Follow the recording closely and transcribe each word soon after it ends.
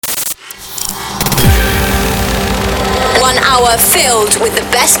1 hour filled with the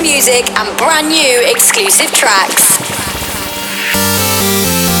best music and brand new exclusive tracks.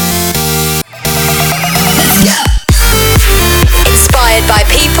 Inspired by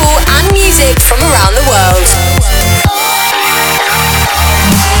people and music from around the world.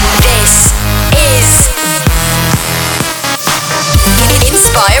 This is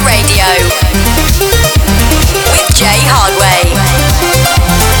Inspire Radio with Jay Hardway.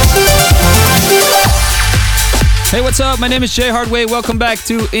 Hey, what's up? My name is Jay Hardway. Welcome back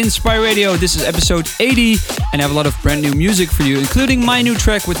to Inspire Radio. This is episode 80, and I have a lot of brand new music for you, including my new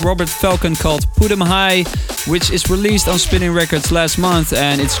track with Robert Falcon called Put 'Em High, which is released on Spinning Records last month,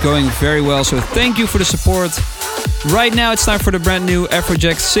 and it's going very well, so thank you for the support. Right now, it's time for the brand new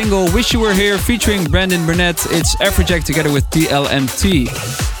Afrojack single, Wish You Were Here, featuring Brandon Burnett. It's Afrojack together with DLMT.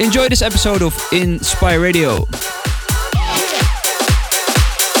 Enjoy this episode of Inspire Radio.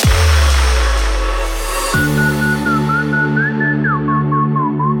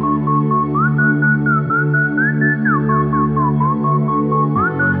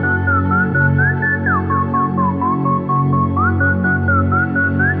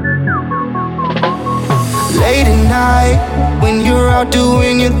 When you're out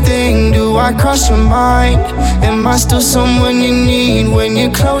doing your thing, do I cross your mind? Am I still someone you need when you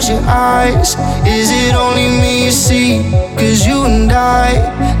close your eyes? Is it only me you see? 'Cause you and I,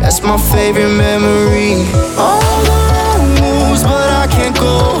 that's my favorite memory. All the wrong moves, but I can't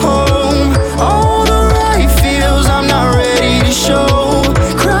go home. All the right feels, I'm not ready to show.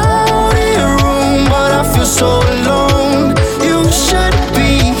 Crowded room, but I feel so alone. You should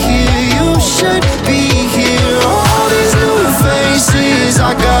be here, you should be here. All these new faces,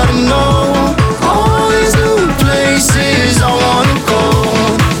 I gotta know. All these new places, I wanna go.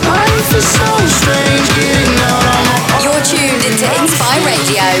 Life is so strange, getting out on my own. You're tuned into Inspire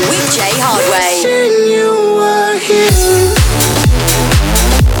Radio with Jay Hardway. Wishing you were here.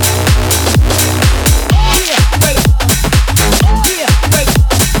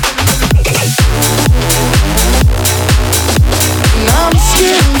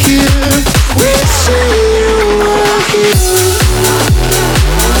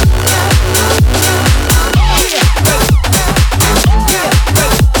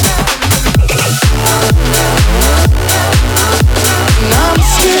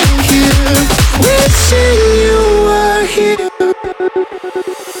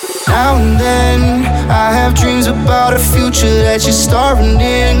 Now and then, I have dreams about a future that you're starving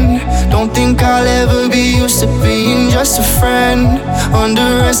in. Don't think I'll ever be used to being just a friend.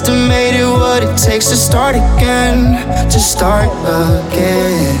 Underestimated what it takes to start again. To start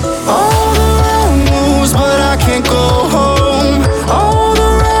again. All the wrong moves, but I can't go home. All the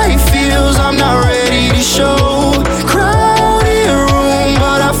right feels, I'm not ready to show. Crowded room,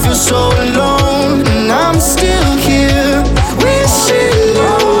 but I feel so alone. And I'm still here, wishing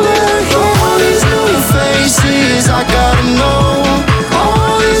you were here. All these new faces, I gotta know.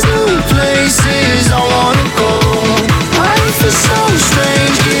 All these new places, I wanna go. Life is so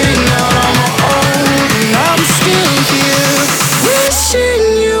strange, getting out on my own. And I'm still here, wishing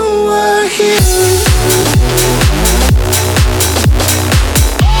you were here.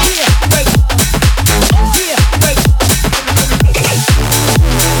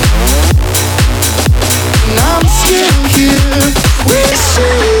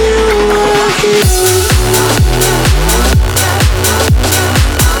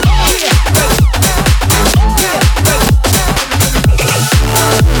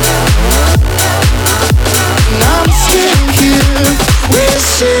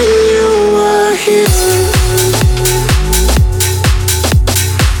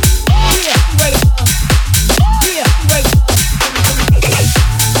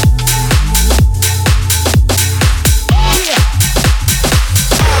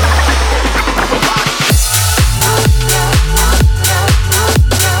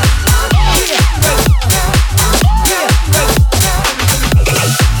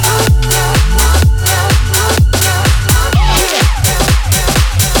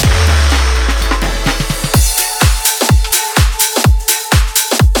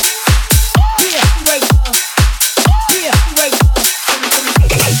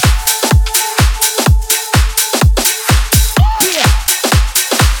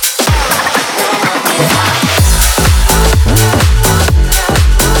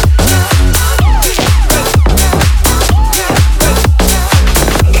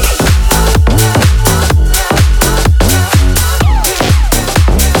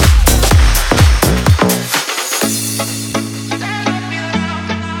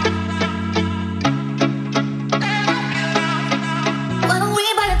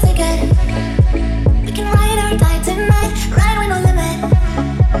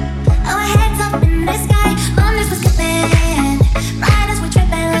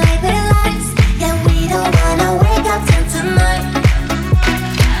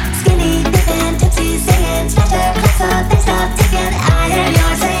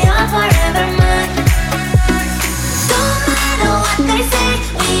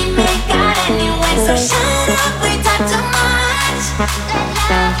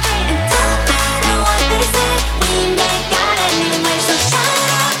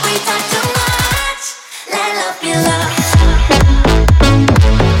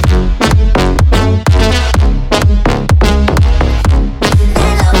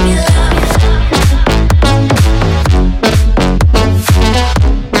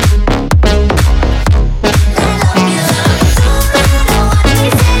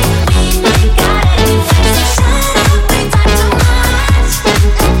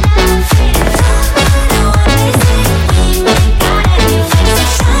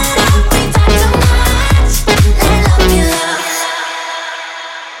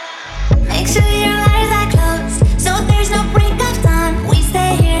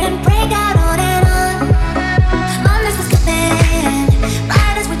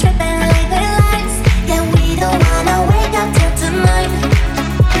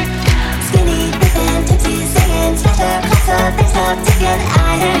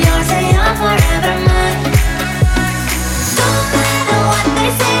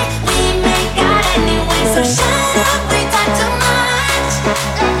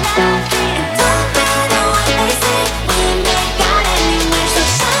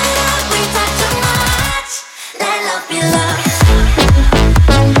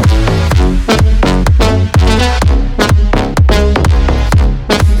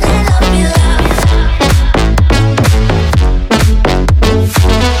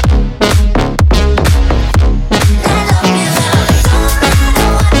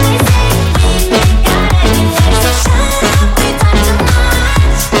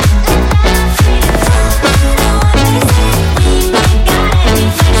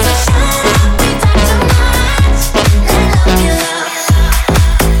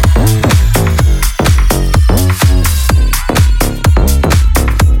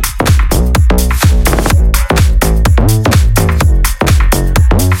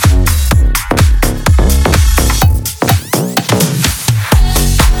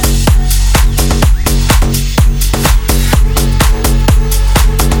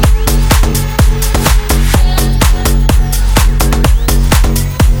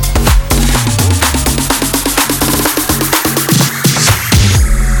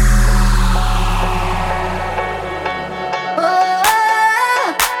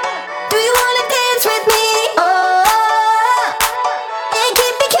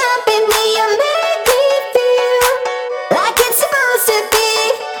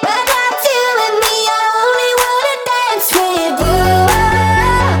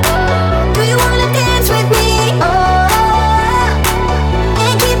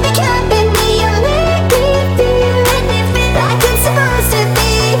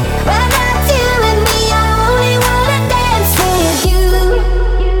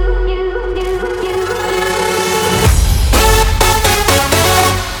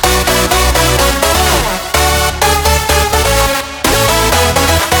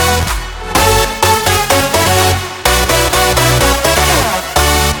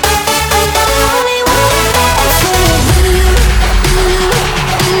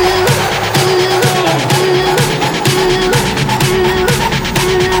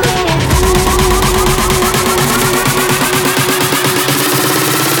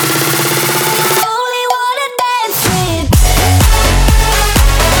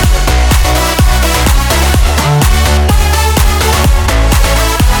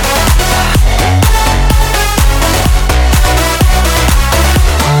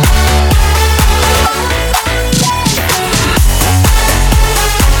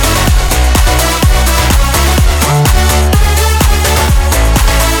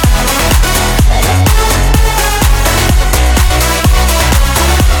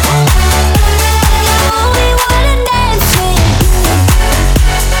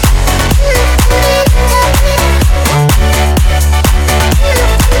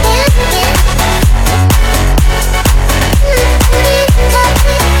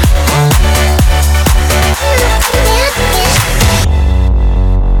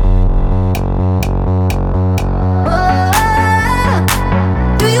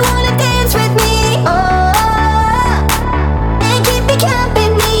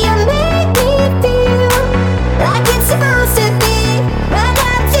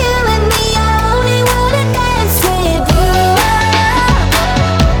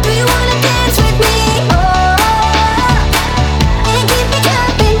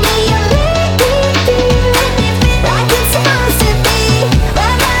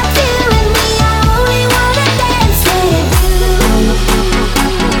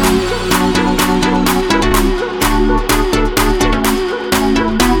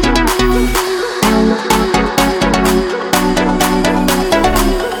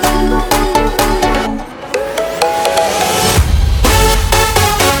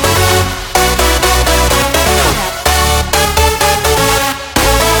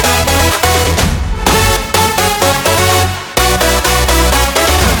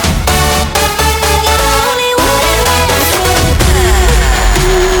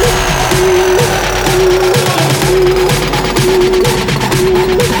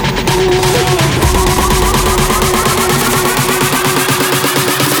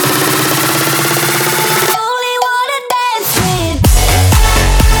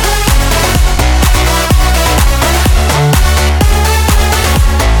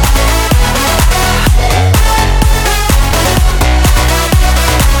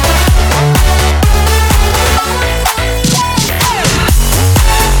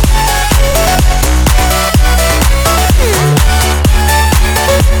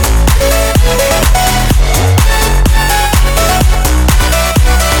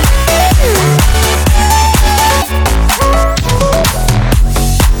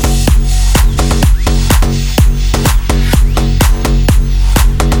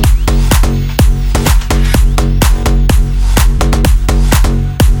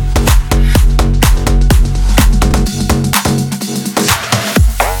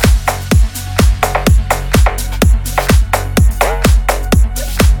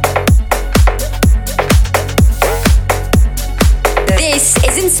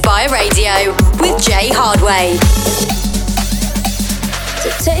 Inspire Radio with Jay Hardway. So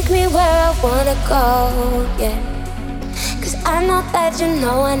take me where I wanna go, yeah. 'Cause I know that you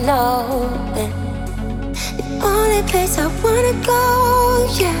know I know, yeah. The only place I wanna go,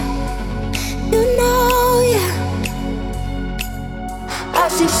 yeah. You know, yeah. I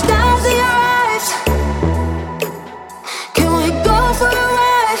see stars in your eyes. Can we go for a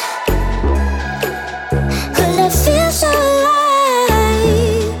ride? 'Cause I feel so alive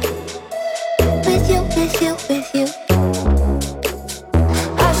with you, with you, with you.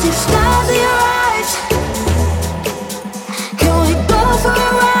 I see stars in your eyes. Can we go for a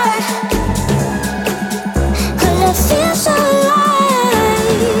ride? 'Cause I feel so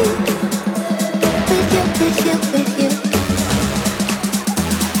alive with you, with you, with you.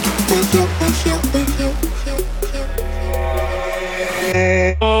 With you, with you, with you.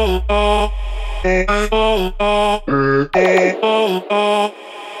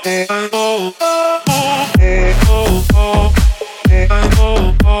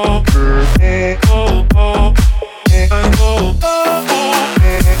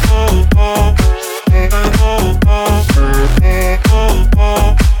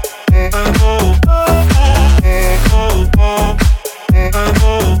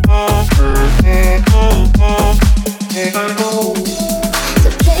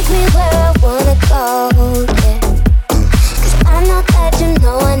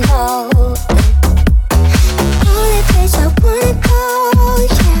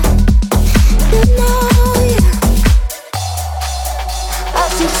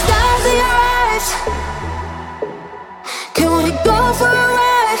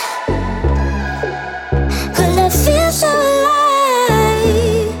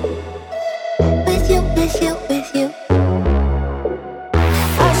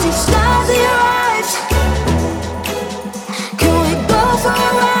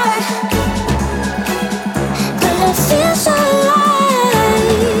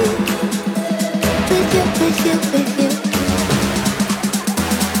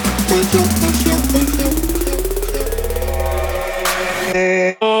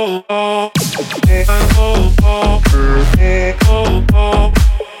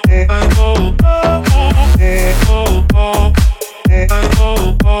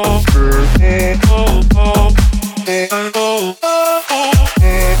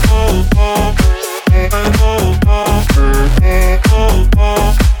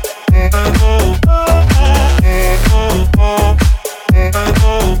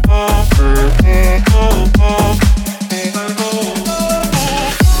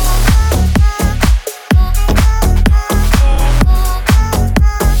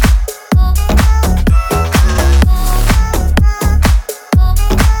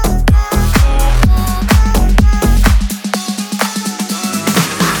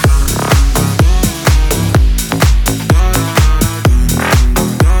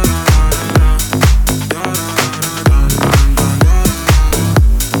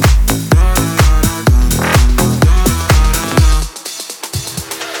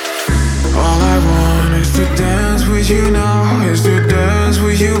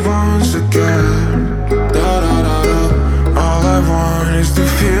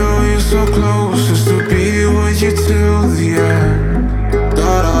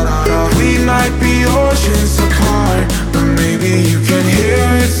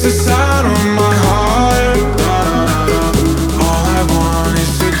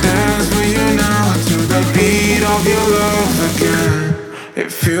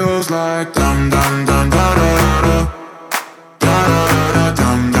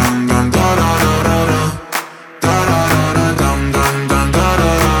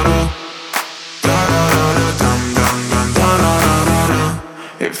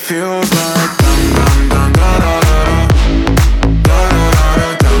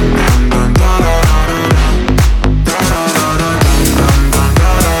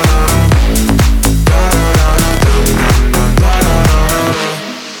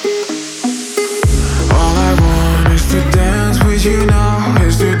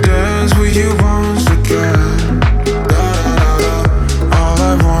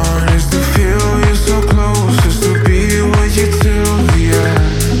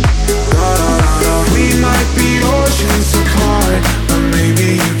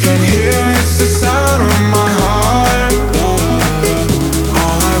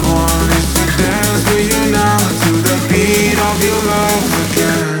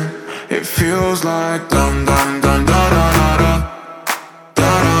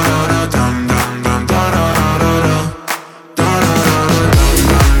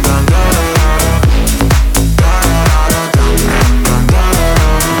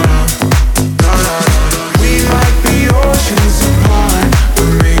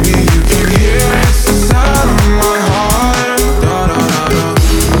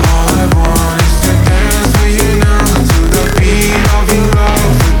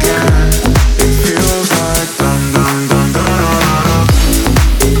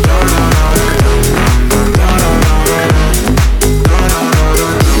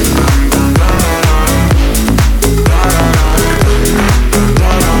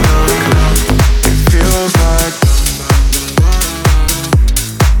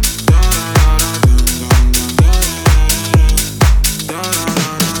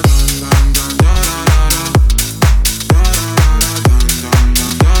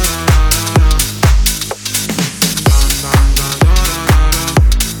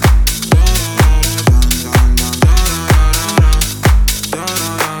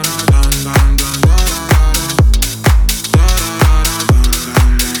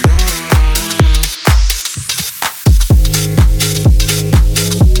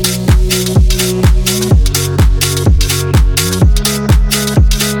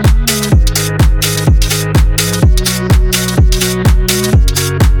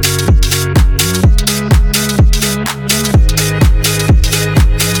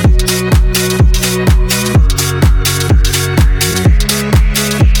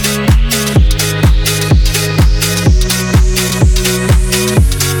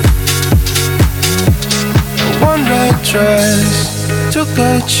 dress. Took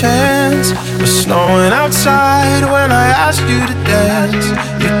a chance. It was snowing outside when I asked you to dance.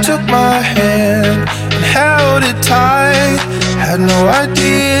 You took my hand and held it tight. Had no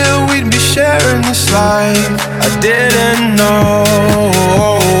idea we'd be sharing this life. I didn't know.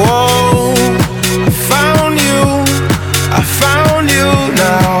 I found you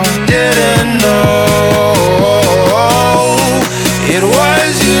now. Didn't know. It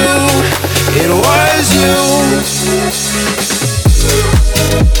was you. It was you.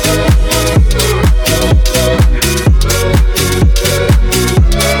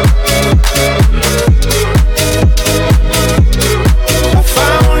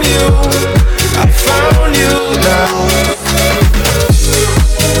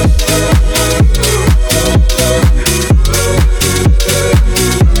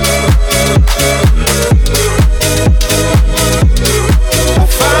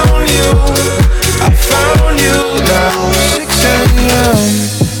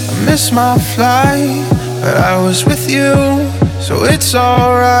 My flight, but I was with you, so it's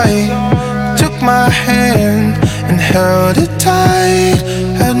alright. Took my hand and held it tight.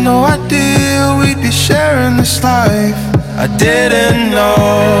 Had no idea we'd be sharing this life. I didn't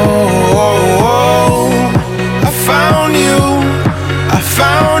know. I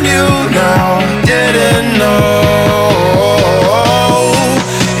found you now. Didn't know.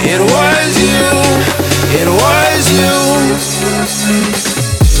 It was you. It was you.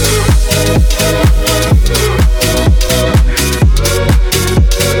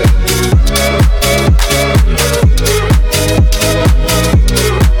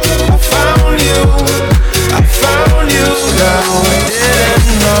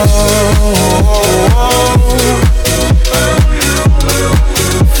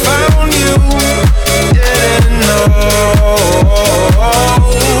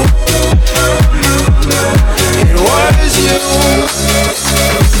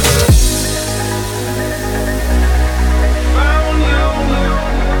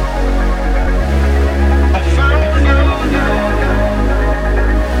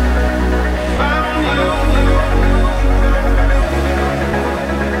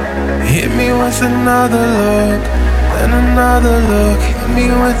 Another look, then another look. Hit me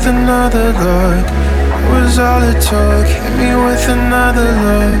with another look. That was all it took. Hit me with another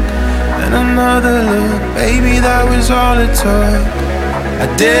look, then another look. Baby, that was all it took. I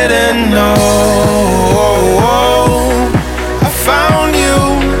didn't know. I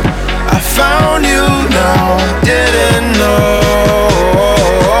found you now. Didn't know.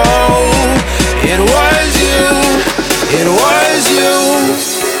 It was you. It was you.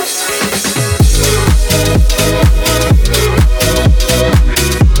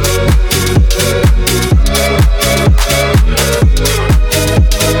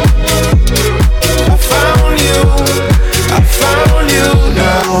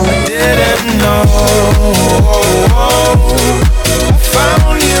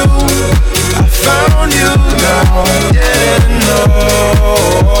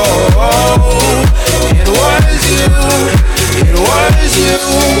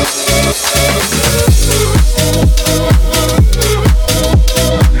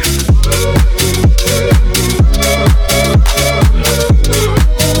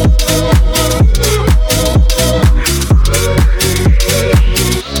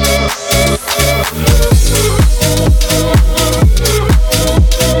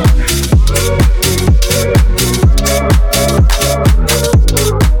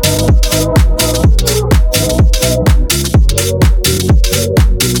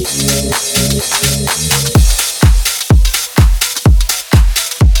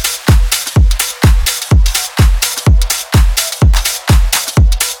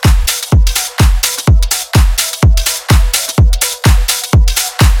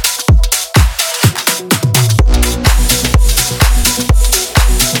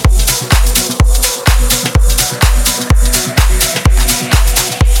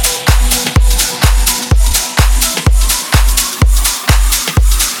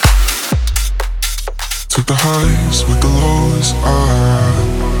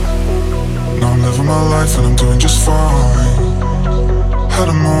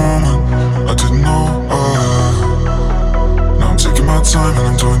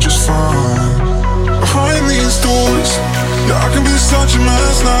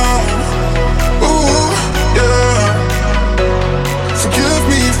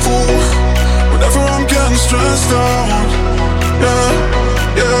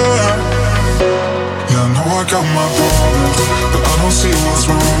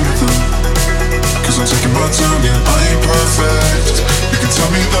 I'm taking my time, yeah, I ain't perfect. You can tell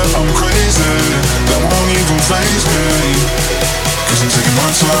me that I'm crazy, that won't even faze me.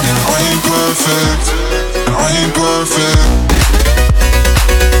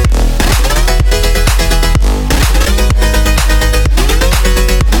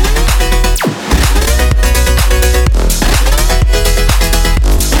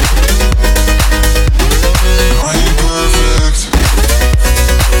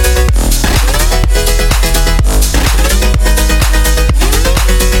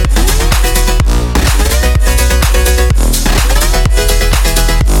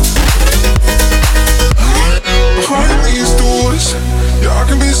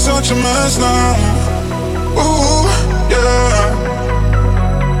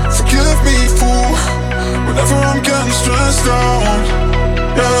 down.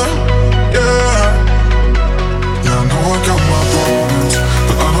 Yeah, yeah. Yeah, I know I got my problems,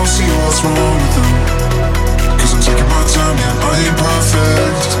 but I don't see what's wrong with them. Cause I'm taking my time, yeah, I ain't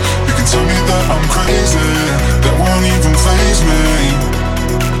perfect. You can tell me that I'm crazy, that won't even faze me.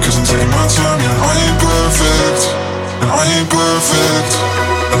 Cause I'm taking my time, yeah, I ain't perfect. And I ain't perfect.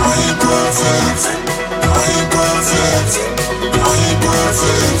 And I ain't perfect. And I ain't perfect. And I ain't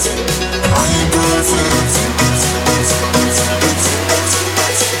perfect. And I ain't perfect.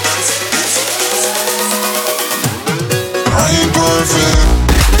 I ain't perfect.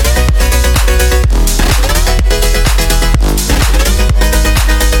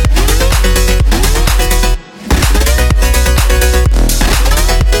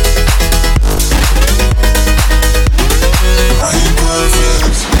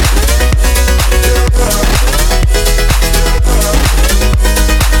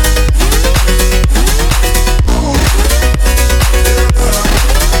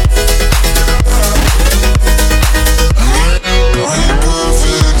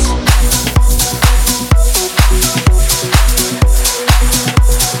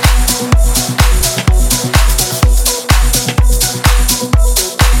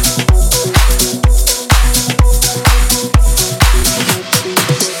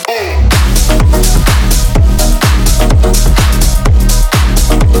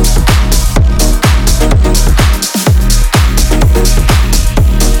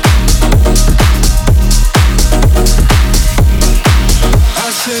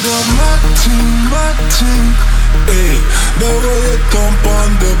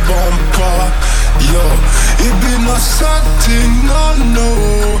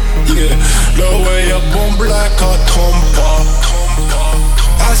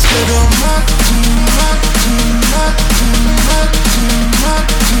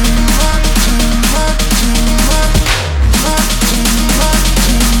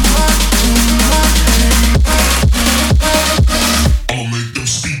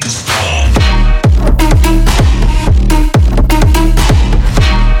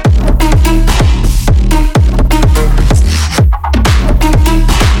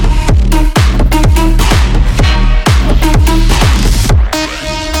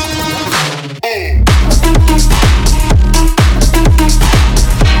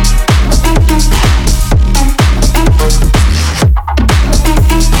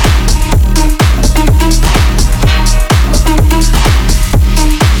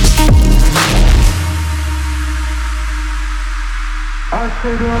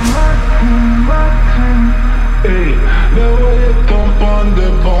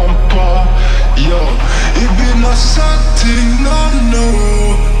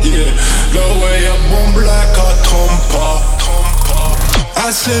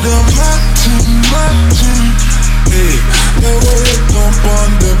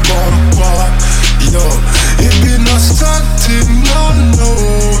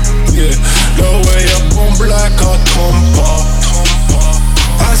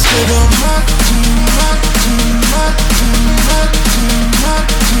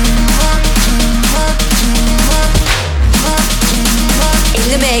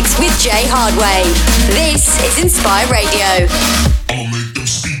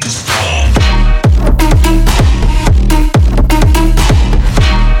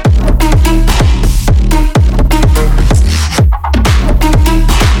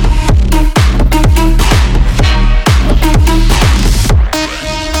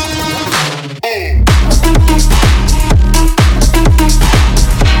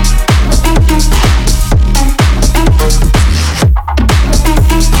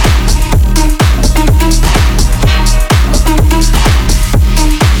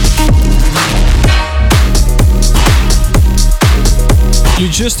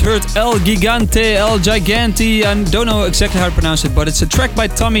 Just heard El Gigante, El Gigante, I don't know exactly how to pronounce it, but it's a track by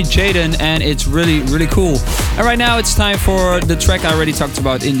Tommy Jaden and it's really, really cool. And right now it's time for the track I already talked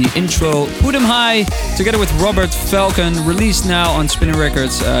about in the intro, Put 'Em High, together with Robert Falcon, released now on Spinnin'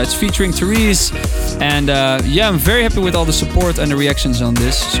 Records. It's featuring Therese, and yeah, I'm very happy with all the support and the reactions on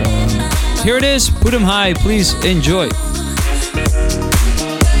this. So here it is, Put 'Em High, please enjoy.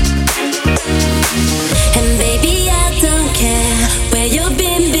 And baby, I don't care where you've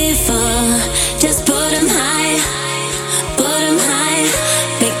been before. Just put 'em high,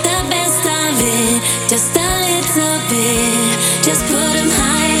 make the best of it, just a little bit. Just put 'em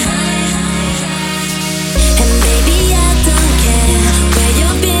high. And baby, I don't care where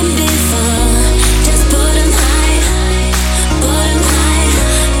you've been before. Just put 'em high,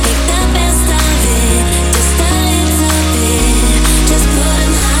 make the best of it, just a little bit.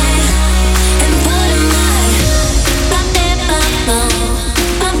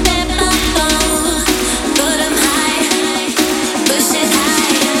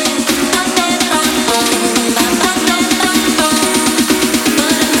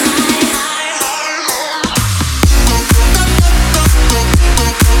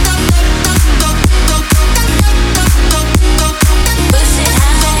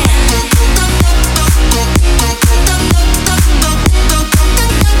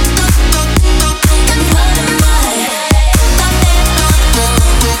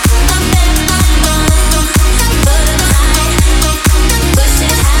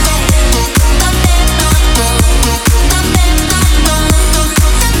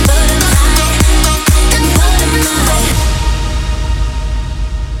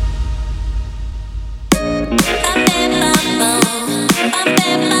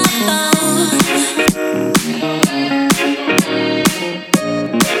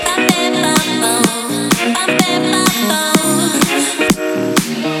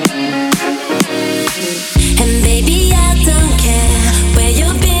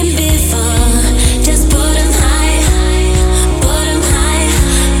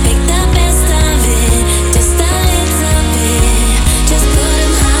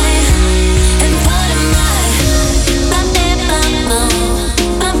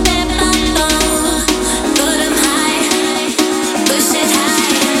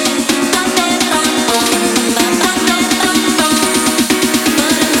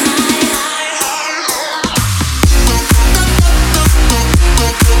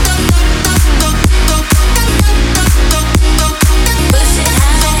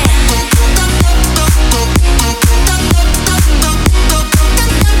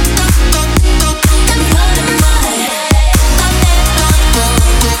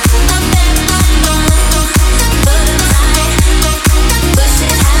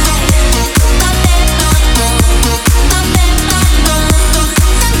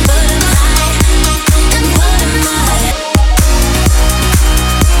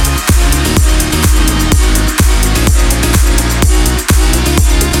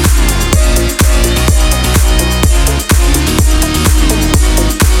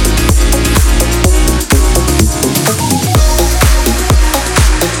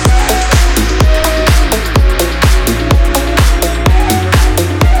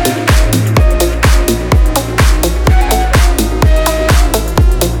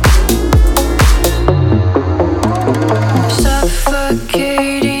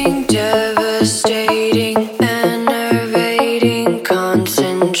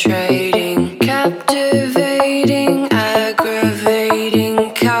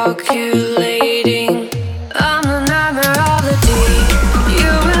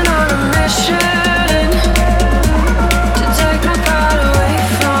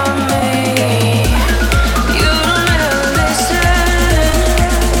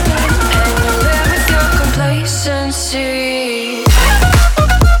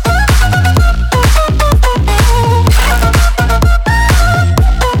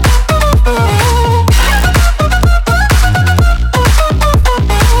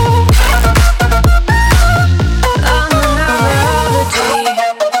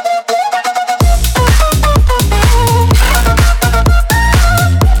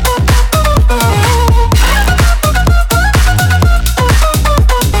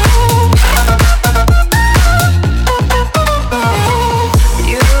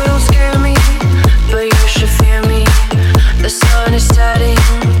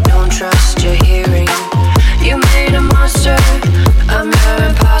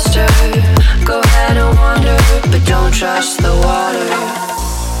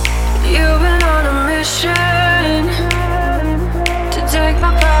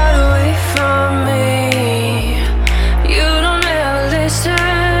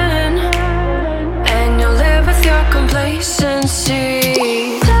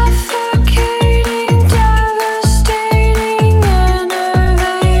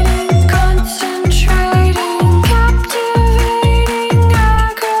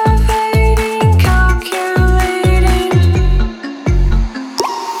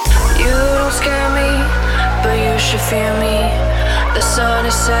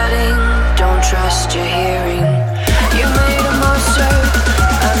 setting, don't trust your hearing. You made a monster,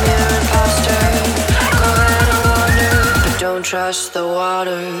 I'm your imposter. Go ahead and wander, but don't trust the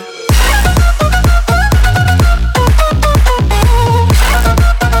water.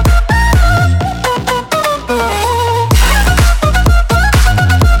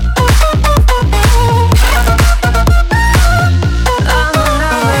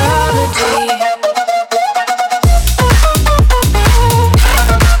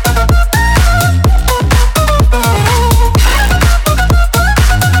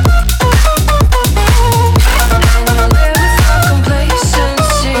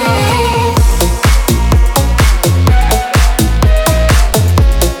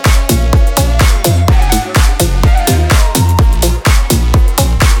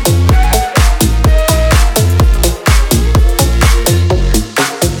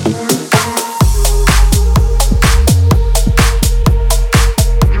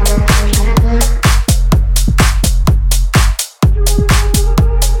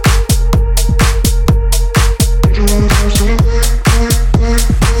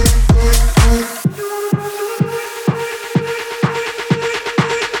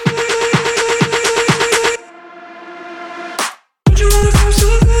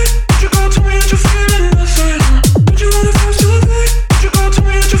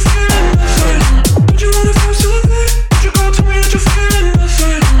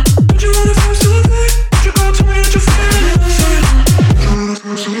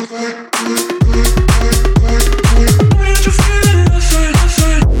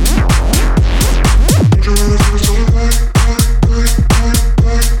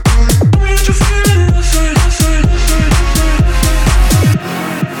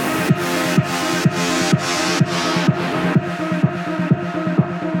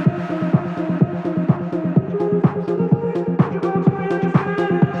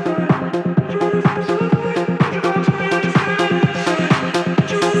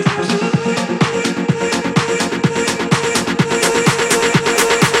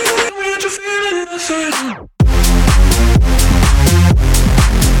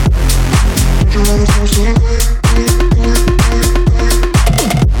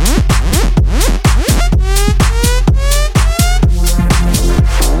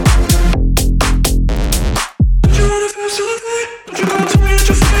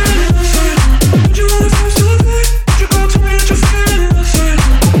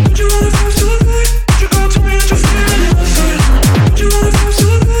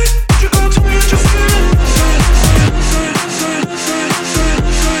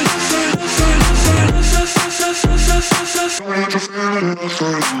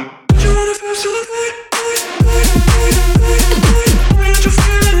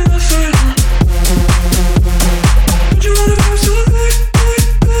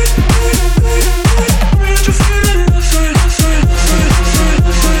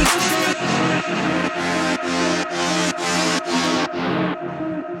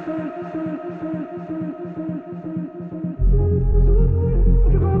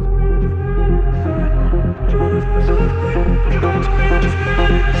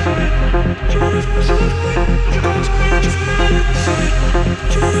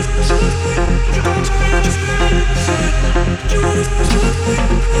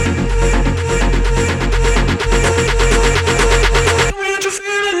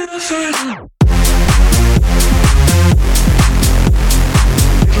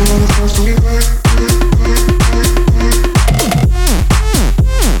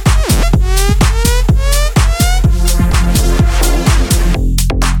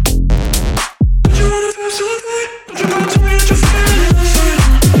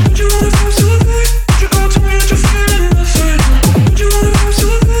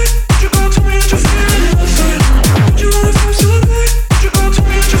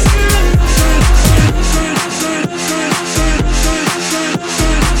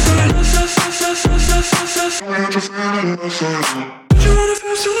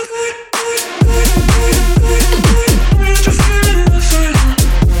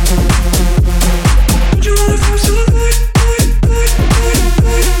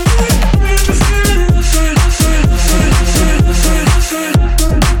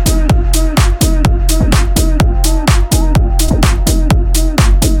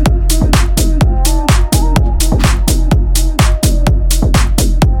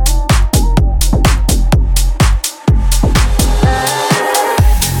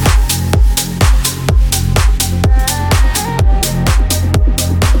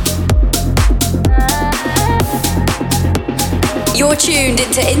 You're tuned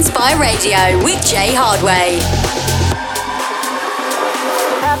into Inspire Radio with Jay Hardway.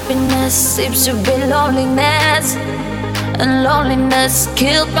 Happiness seems to be loneliness, and loneliness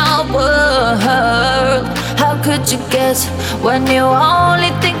killed my world. How could you guess when you're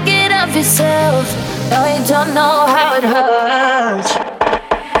only thinking of yourself? No, you don't know how it hurts.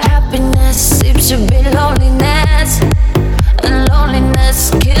 Happiness seems to be loneliness, and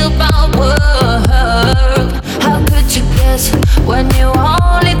loneliness killed my world. How could you guess when you're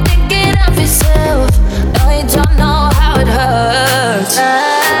only thinking of yourself? No, you don't know how it hurts.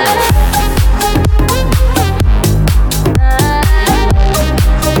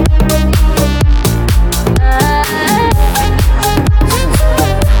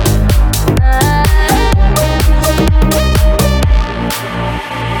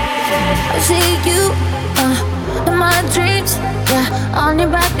 On your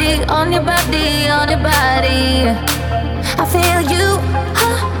body, on your body, on your body. I feel you,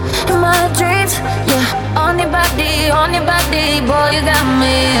 in my dreams. Yeah, on your body, boy, you got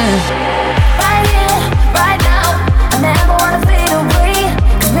me. Right here, right now, I never wanna fade away.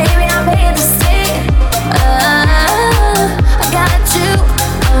 'Cause baby, I'm here to stay. I got you,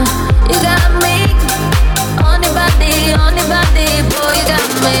 you got me. On your body, boy, you got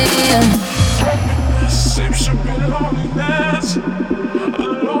me. Seems to be loneliness.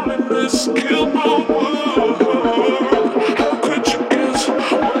 Loneliness killed my world. How could you guess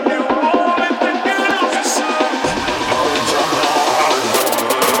when you only thinking of yourself?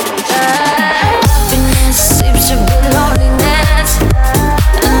 Happiness seems to be loneliness,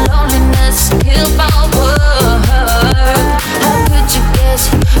 and loneliness killed my world. How could you guess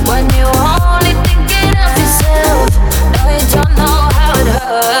when you're only thinking of yourself? No, you don't know how it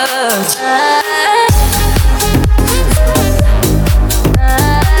hurts.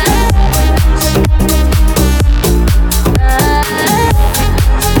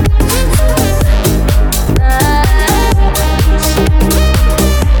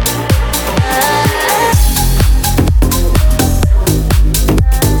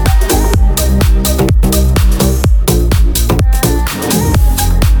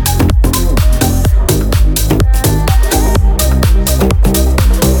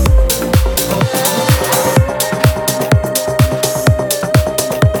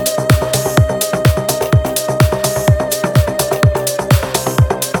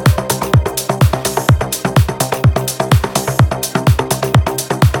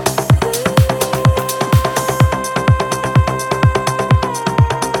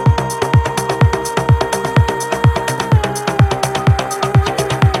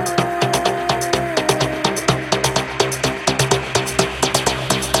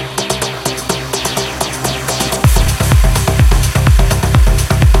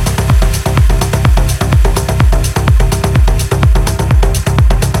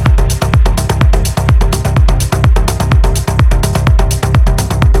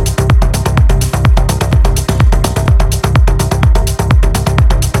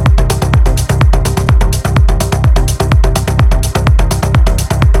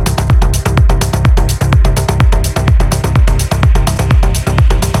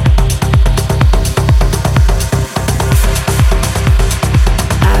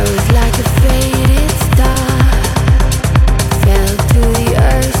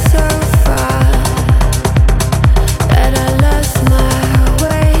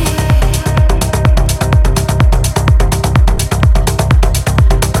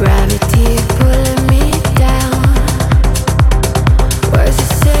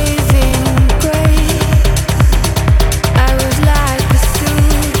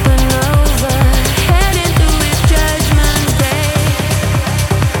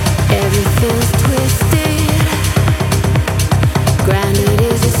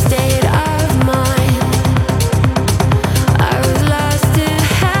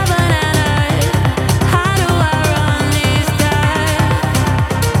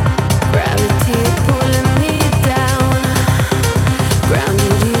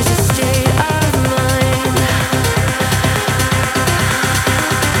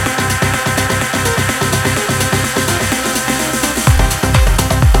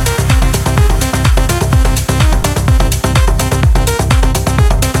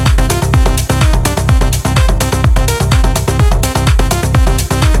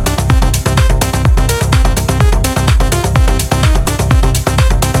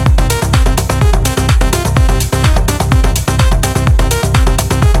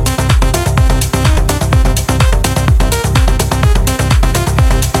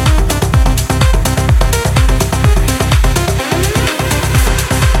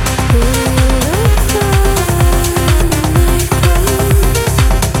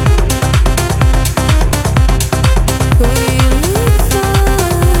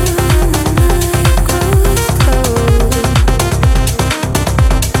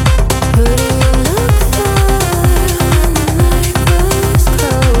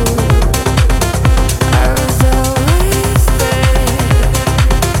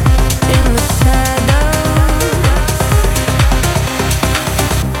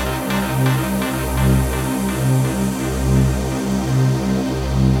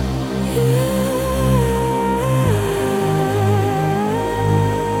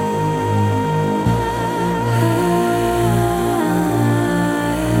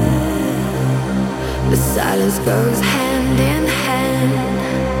 goes hand in hand,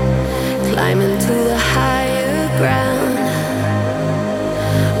 climbing to the higher ground.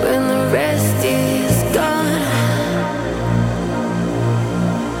 When the rest is gone,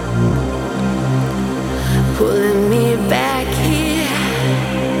 pulling me back here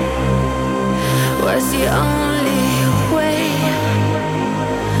was the only way.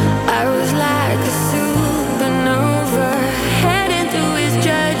 I was like a supernova heading to his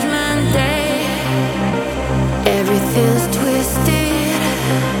judgment day. Everything's twisted,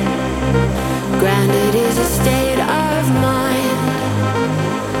 granted is a state of mind.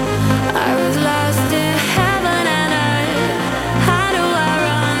 I was lost in heaven and earth. How do I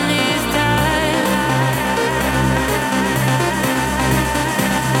run this time?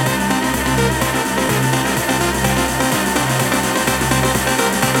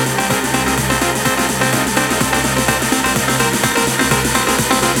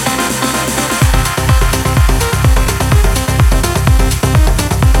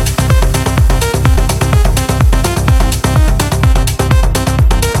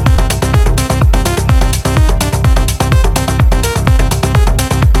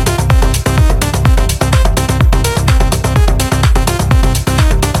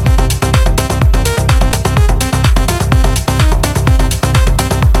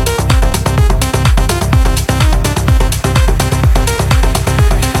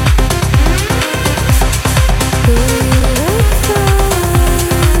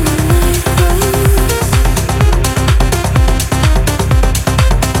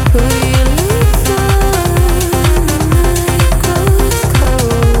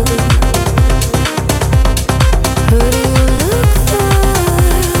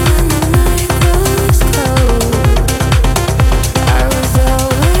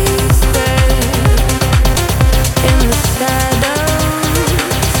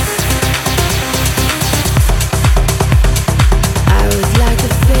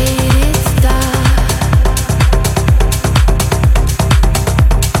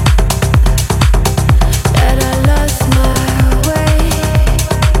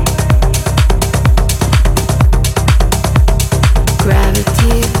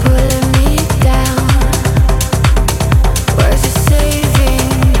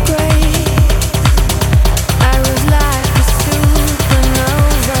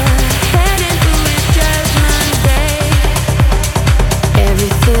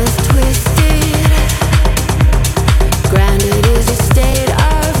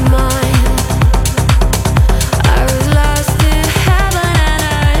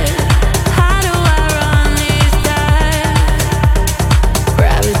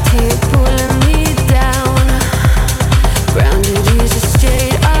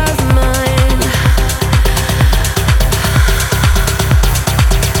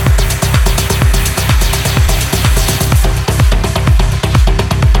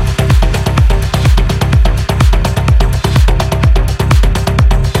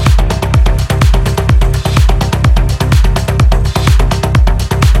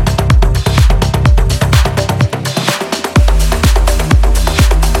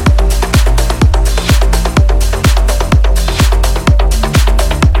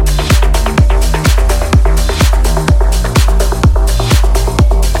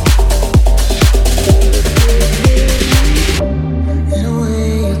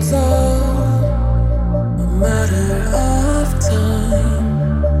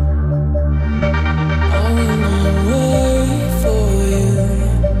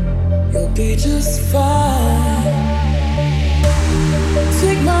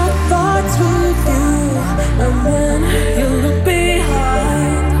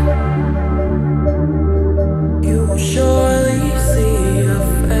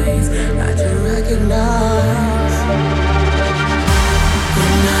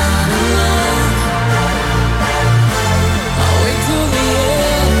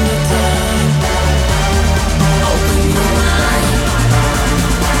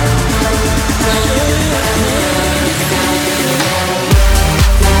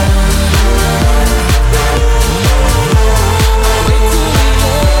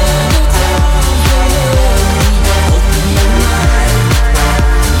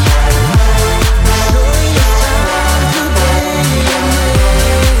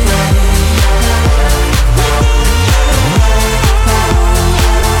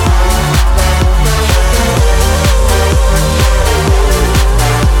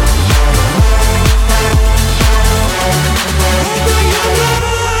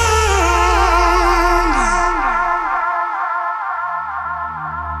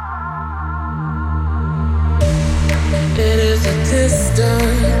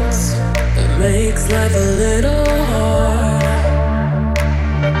 makes life a little hard.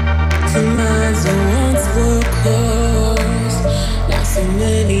 Two minds that once were close, now so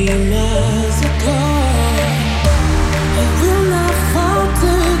many miles apart. I will not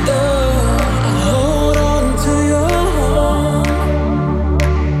falter, I hold on to your home,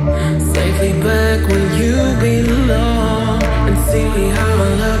 safely back where you belong, and see how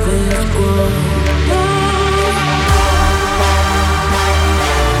our love is grown.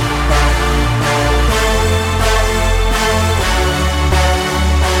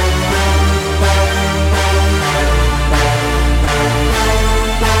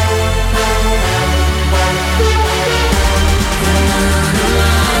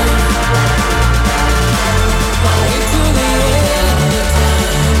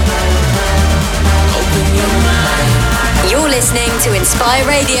 You're listening to Inspire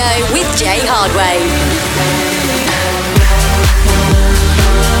Radio with Jay Hardway.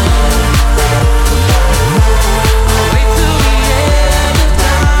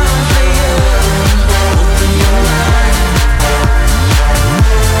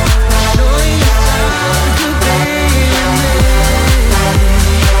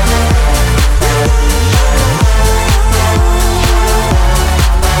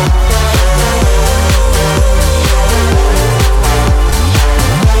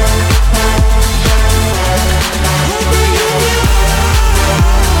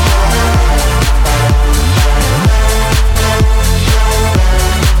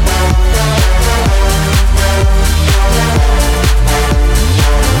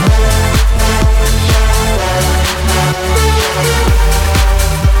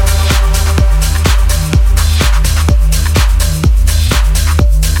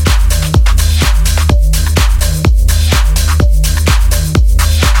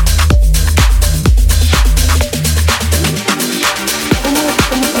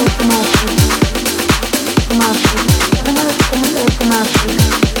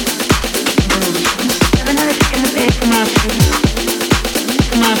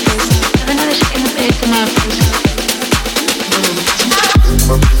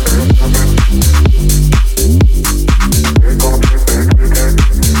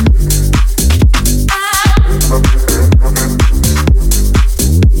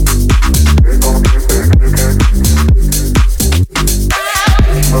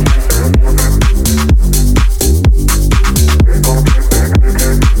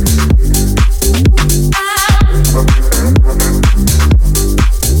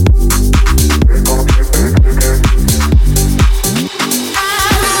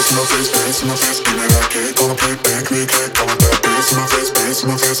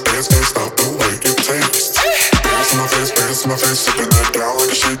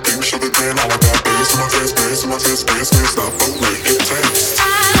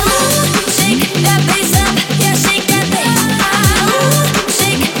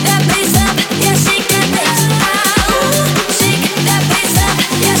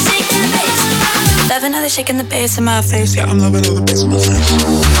 Shaking the bass in my face, yeah, I'm loving all the bass in my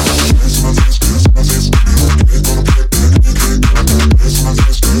face.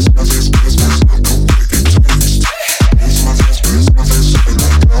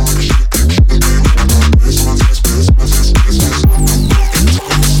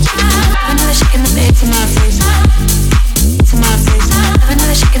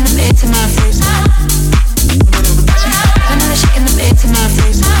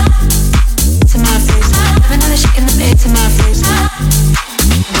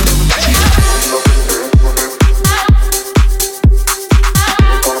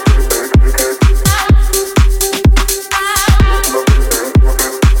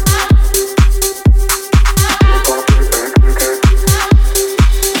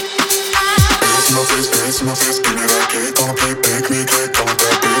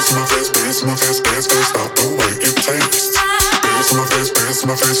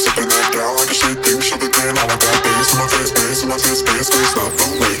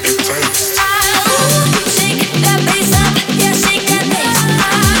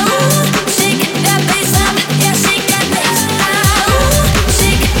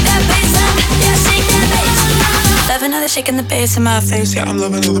 Shaking the bass in my face, yeah, I'm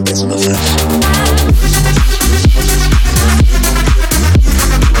loving all the bass in my face.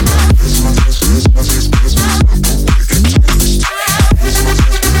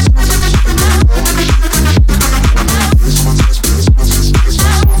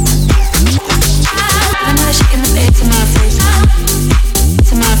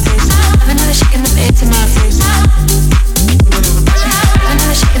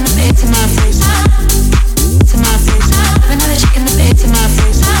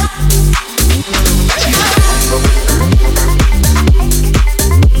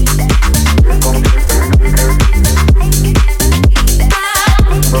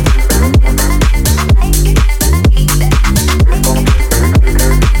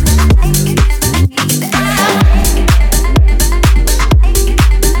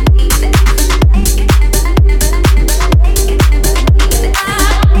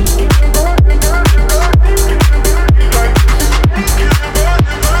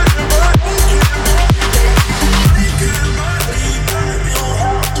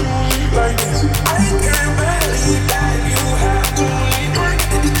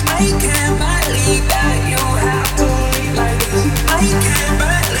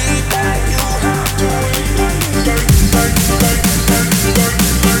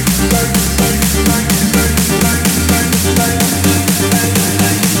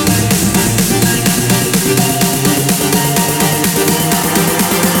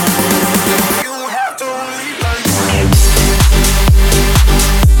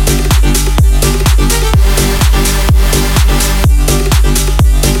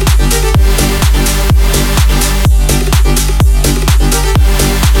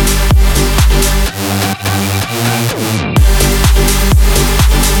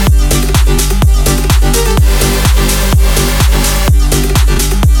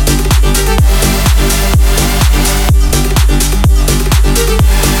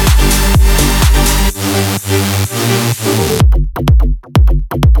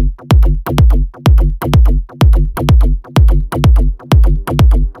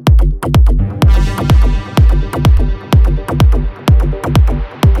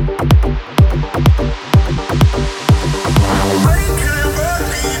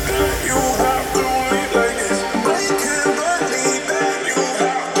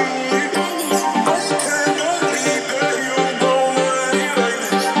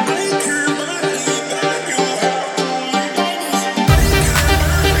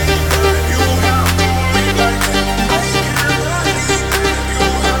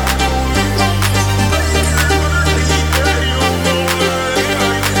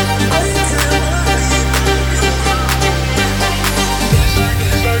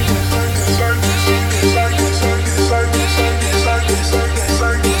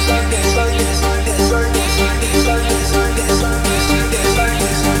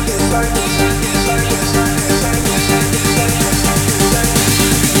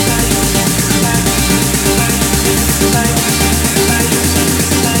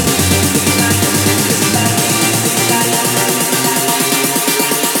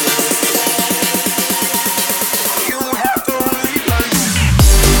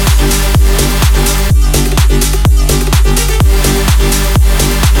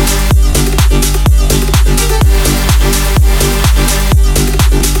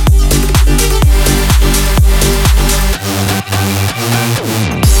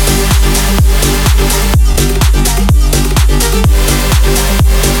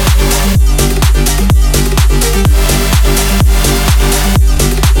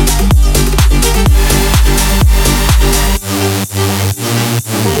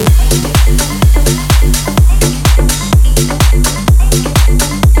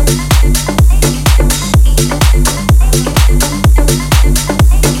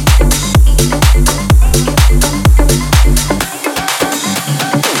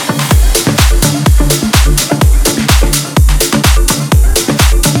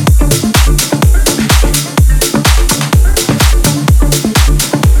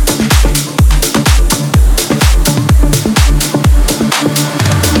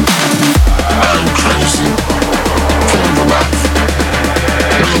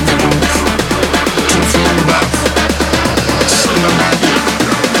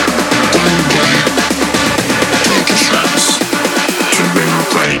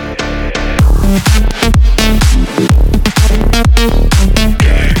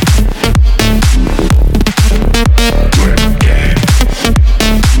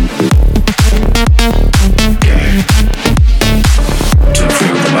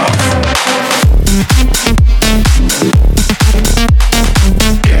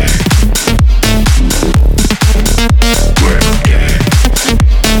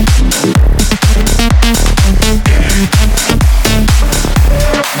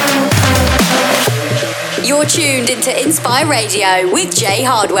 tuned into Inspire Radio with Jay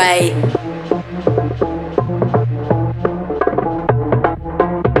Hardway.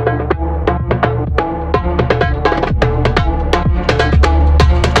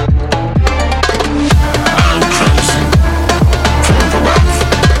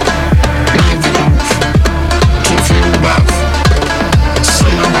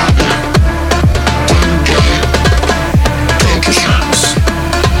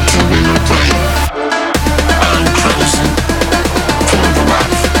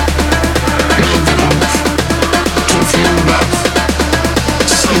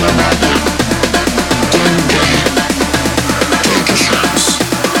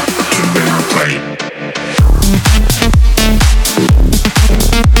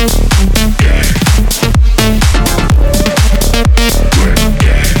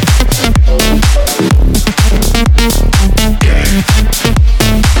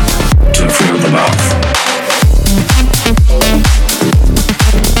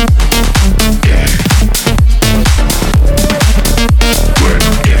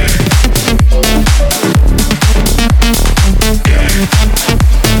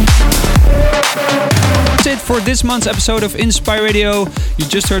 it for this month's episode of Inspire Radio. You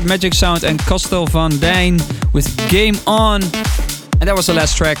just heard Magic Sound and Castel van Dijn with Game On. And that was the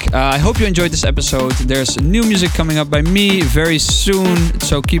last track. I hope you enjoyed this episode. There's new music coming up by me very soon,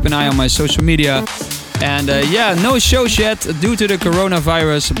 so keep an eye on my social media. And no shows yet due to the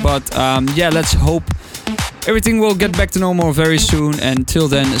coronavirus, but let's hope everything will get back to normal very soon. Until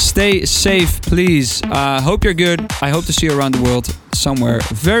then, stay safe, please. Hope you're good. I hope to see you around the world somewhere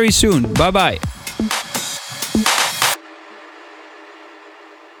very soon. Bye-bye.